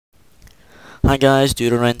Hi guys,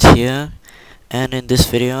 Rent here, and in this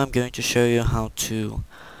video I'm going to show you how to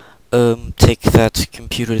take that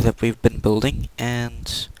computer that we've been building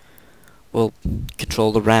and, well,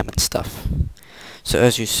 control the RAM and stuff. So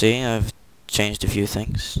as you see, I've changed a few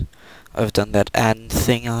things. I've done that add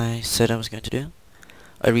thing I said I was going to do.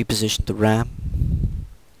 I repositioned the RAM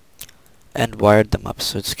and wired them up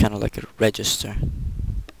so it's kind of like a register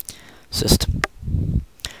system.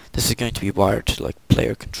 This is going to be wired to like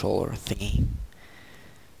player controller thingy.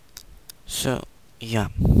 So, yeah.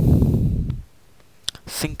 I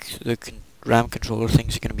think the RAM controller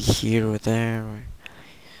things are going to be here or there or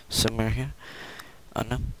somewhere here. I don't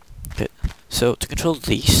know. Okay. So, to control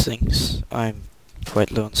these things, I'm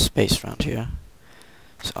quite low on space around here.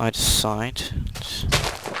 So I decided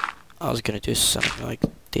I was going to do something like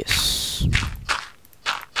this.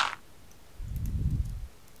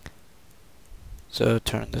 So,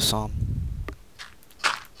 turn this on.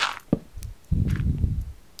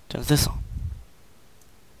 Turn this on.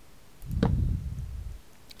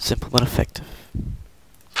 Simple but effective.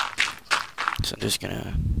 So I'm just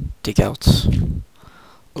gonna dig out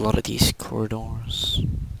a lot of these corridors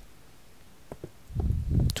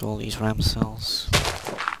to all these RAM cells.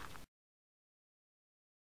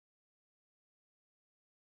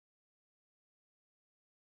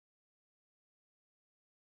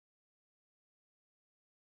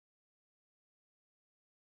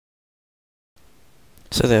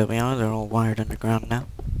 So there we are, they're all wired underground now.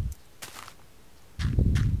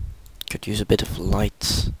 Could use a bit of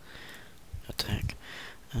light. What the heck?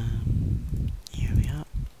 Here we are.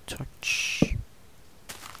 Touch.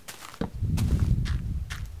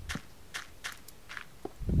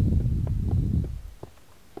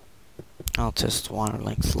 I'll test wire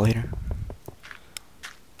length later.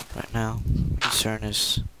 Right now, my concern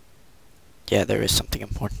is... yeah, there is something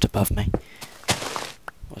important above me.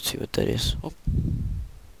 Let's see what that is. Oh.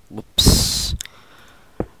 Whoops.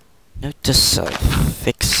 Note to self,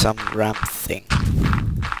 fix some RAM thing.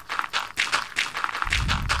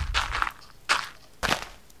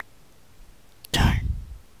 Darn.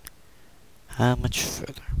 How much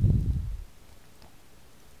further?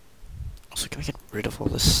 Also, can we get rid of all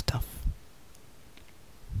this stuff?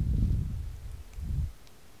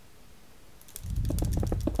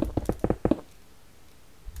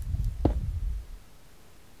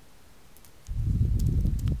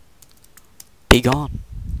 Be gone.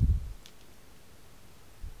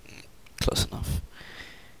 Close enough.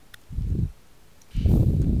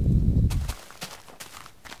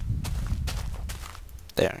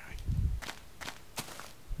 There.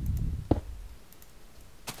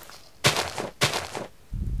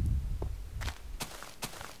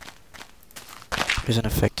 Here's an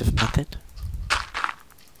effective method.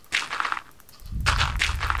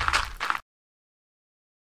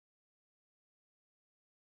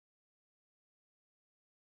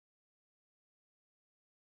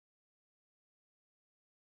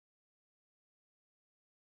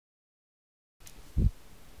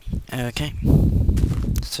 Okay,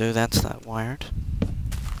 so that's that wired.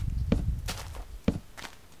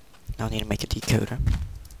 Now I need to make a decoder.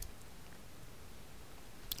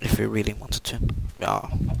 If we really wanted to. Yeah,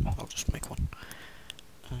 I'll just make one.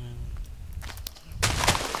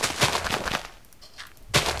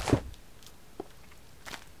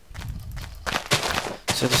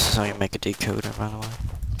 So this is how you make a decoder, by the way.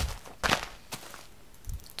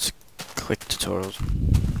 It's a quick tutorial.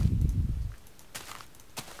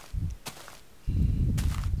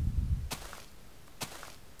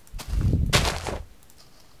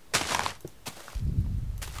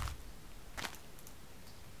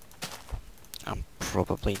 I'm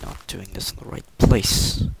probably not doing this in the right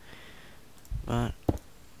place, but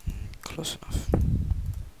close enough.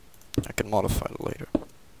 I can modify it later.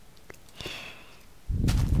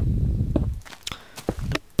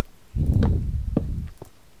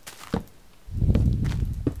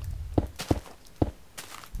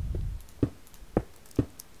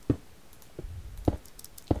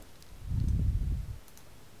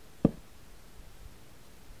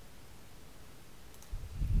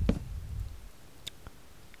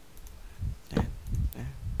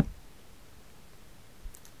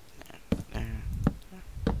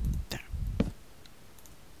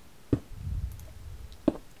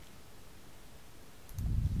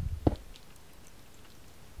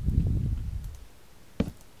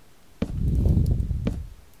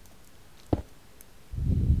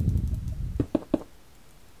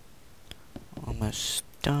 Almost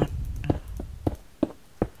done.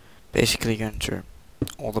 Basically, you enter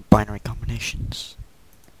all the binary combinations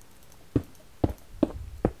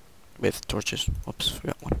with torches. Whoops,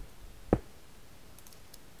 forgot one.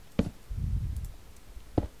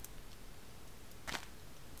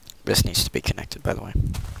 This needs to be connected, by the way.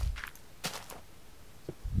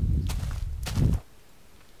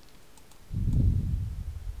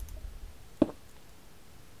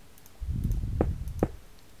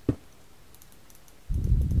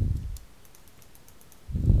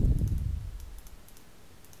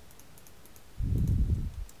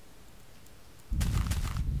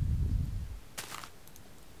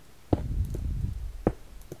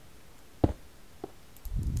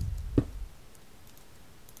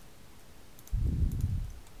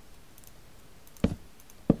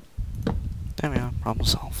 There we are, problem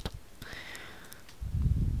solved.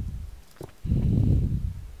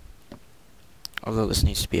 Although this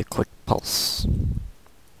needs to be a quick pulse.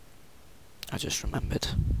 I just remembered.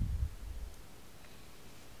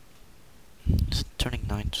 It's turning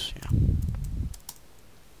night, yeah.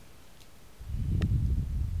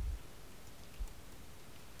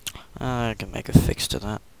 I can make a fix to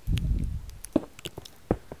that.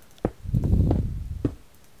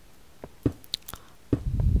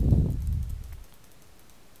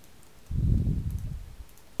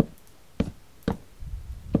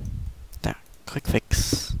 There, quick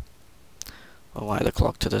fix. We'll wire the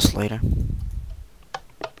clock to this later.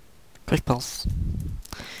 Quick pulse.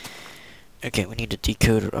 Okay, we need a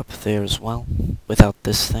decoder up there as well, without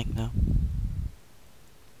this thing though.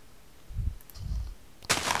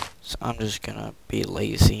 So I'm just gonna be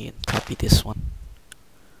lazy and copy this one.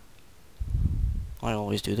 I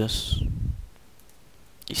always do this.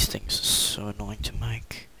 These things are so annoying to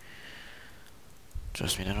make.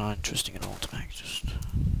 Trust me, they're not interesting at all to make, just...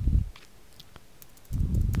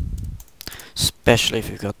 Especially if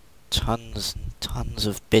you've got tons and tons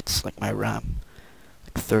of bits like my RAM.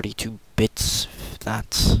 Like 32 bits, if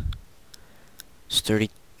that's... It's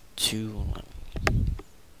 32...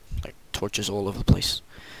 like torches all over the place.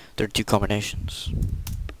 32 combinations.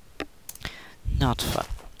 Not fun.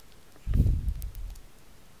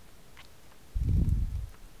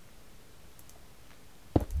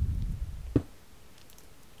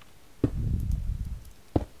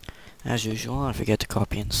 As usual, I forget to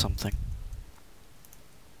copy in something.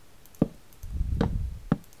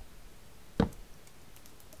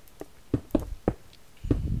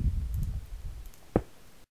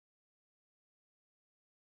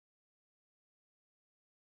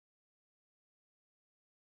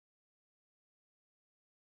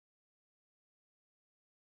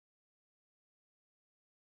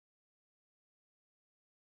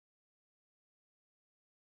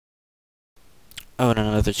 Oh, and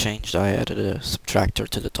another change, I added a subtractor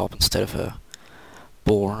to the top instead of a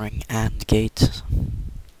boring AND gate.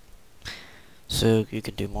 So you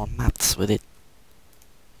can do more maths with it.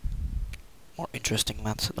 More interesting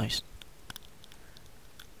maths at least.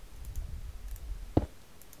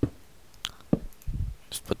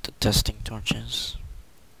 Just put the testing torches.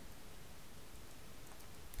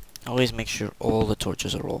 Always make sure all the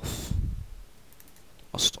torches are off.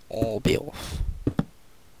 Must all be off.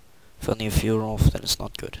 If only a few are off, then it's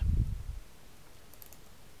not good.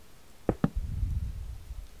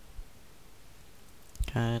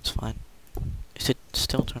 Okay, it's fine. Is it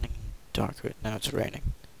still turning darker? Now it's raining.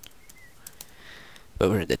 But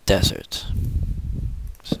we're in the desert,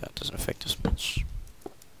 so that doesn't affect us much.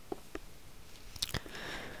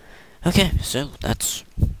 Okay, so that's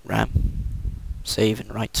RAM. Save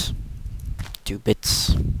and write. 2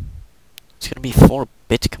 bits. It's gonna be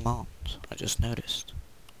 4-bit command, I just noticed.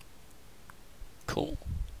 Cool.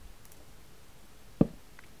 I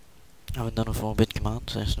haven't done a 4-bit command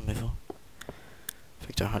system before. In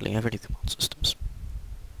fact, I hardly ever do command systems.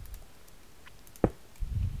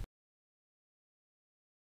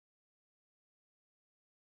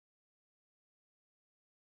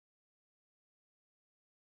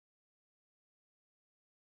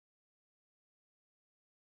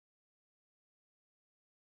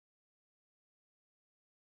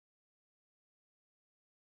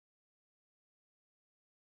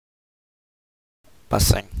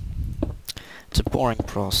 Busing. It's a boring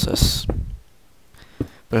process,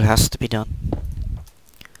 but it has to be done.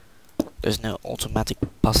 There's no automatic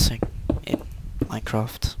busing in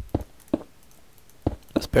Minecraft.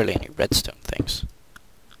 There's barely any redstone things.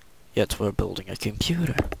 Yet we're building a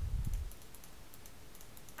computer.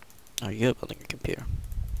 Are you building a computer?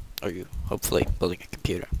 Are you hopefully building a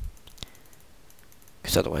computer?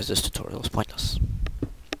 Because otherwise this tutorial is pointless.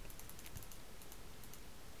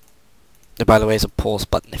 There, by the way, is a pause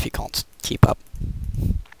button if you can't keep up.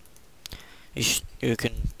 You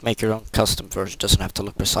can make your own custom version. It doesn't have to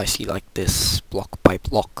look precisely like this, block by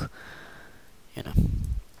block. You know,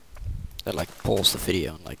 they like pause the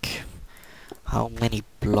video and like, how many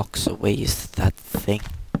blocks away is that thing?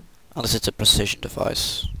 Unless it's a precision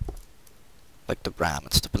device, like the RAM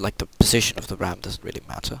and stuff, but like the position of the RAM doesn't really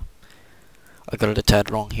matter. I got it a tad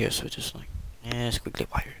wrong here, so just like, yeah, squiggly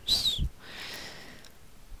wires.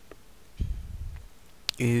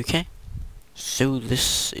 Okay, so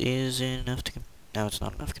this is enough to no, it's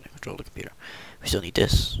not enough to control the computer. We still need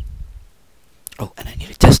this. Oh, and I need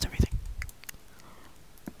to test everything.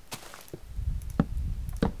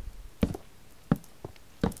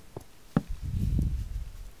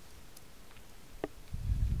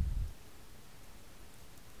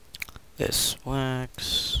 This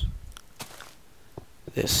works.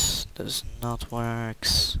 This does not work.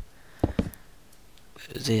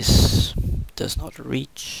 This does not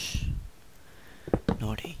reach.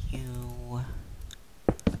 Nor do you.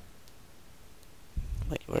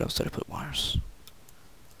 Wait, where else did I put wires?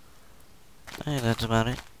 That's about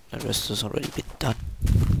it. The rest has already been done.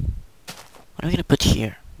 What am I gonna put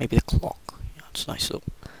here? Maybe the clock. Yeah, it's a nice little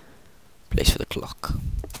place for the clock.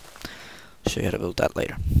 Show you how to build that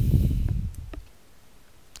later.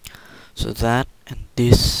 So that and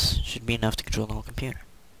this should be enough to control the whole computer.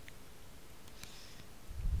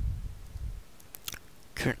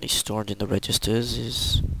 Currently stored in the registers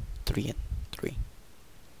is 3 and 3.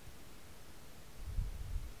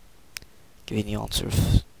 Giving the answer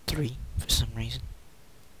of 3 for some reason.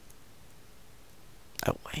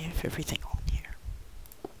 Oh, I have everything on here.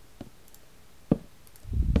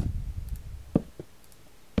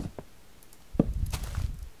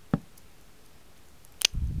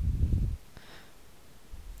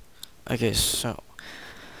 Okay, so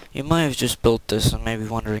you might have just built this and may be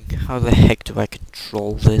wondering, how the heck do I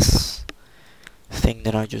control this thing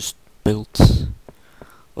that I just built?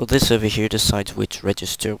 Well, this over here decides which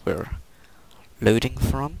register we're loading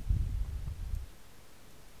from.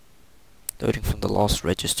 Loading from the last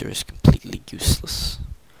register is completely useless.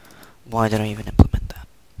 Why did I even implement that?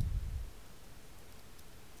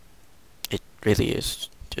 It really is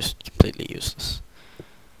just completely useless.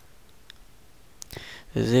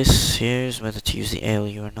 This here is whether to use the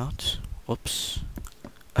ALU or not. Whoops.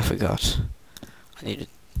 I forgot. I need to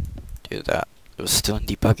do that. It was still in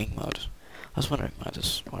debugging mode. I was wondering why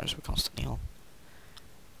those wires were constantly on.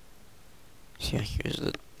 So yeah, here's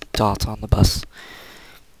the dot on the bus.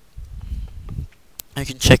 I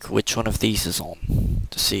can check which one of these is on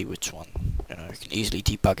to see which one. You know, I can easily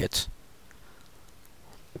debug it.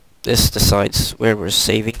 This decides where we're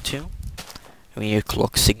saving to. We need a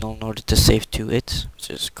clock signal in order to save to it.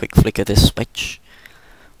 Just quick flick of this switch,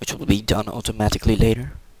 which will be done automatically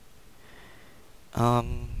later.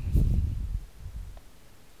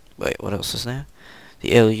 Wait, what else is there?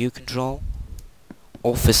 The ALU control.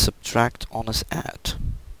 Off is subtract, on is add.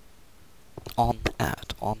 On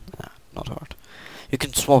add, not hard. You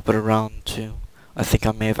can swap it around too. I think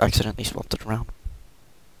I may have accidentally swapped it around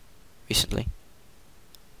recently.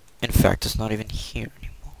 In fact, it's not even here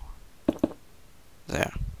anymore.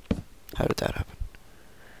 There. How did that happen?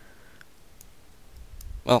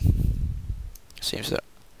 Well, seems that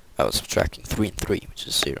I was subtracting 3 and 3, which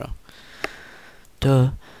is 0.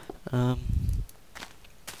 Duh.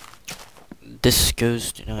 This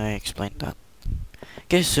goes to, I explained that.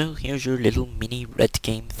 Okay, so here's your little mini red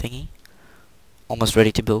game thingy. Almost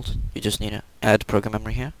ready to build. You just need to add program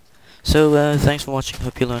memory here. So, thanks for watching.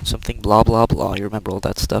 Hope you learned something. Blah blah blah. You remember all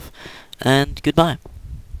that stuff. And goodbye.